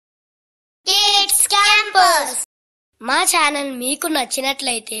మా ఛానల్ మీకు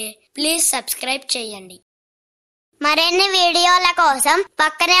నచ్చినట్లయితే ప్లీజ్ సబ్స్క్రైబ్ చేయండి. మరిన్ని వీడియోల కోసం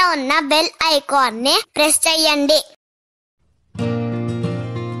పక్కనే ఉన్న బెల్ ఐకాన్ ని ప్రెస్ చేయండి.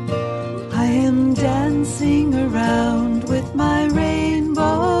 I am dancing around with my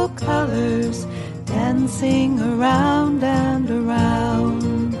rainbow colors, dancing around and around.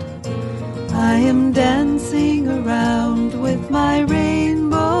 I am dancing around with my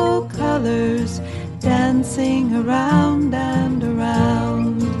rainbow colors, dancing around and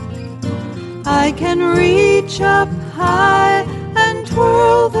around. I can reach up high and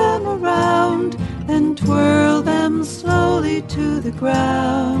twirl them around, and twirl them slowly to the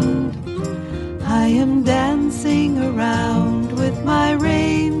ground. I am dancing around with my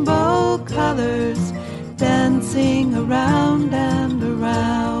rainbow colors, dancing around and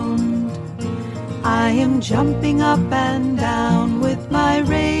around. I am jumping up and down with my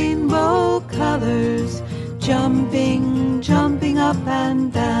rainbow colors, jumping, jumping up and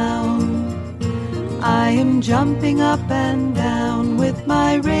down. I am jumping up and down with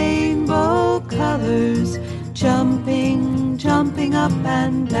my rainbow colors, jumping, jumping up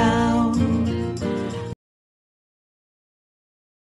and down.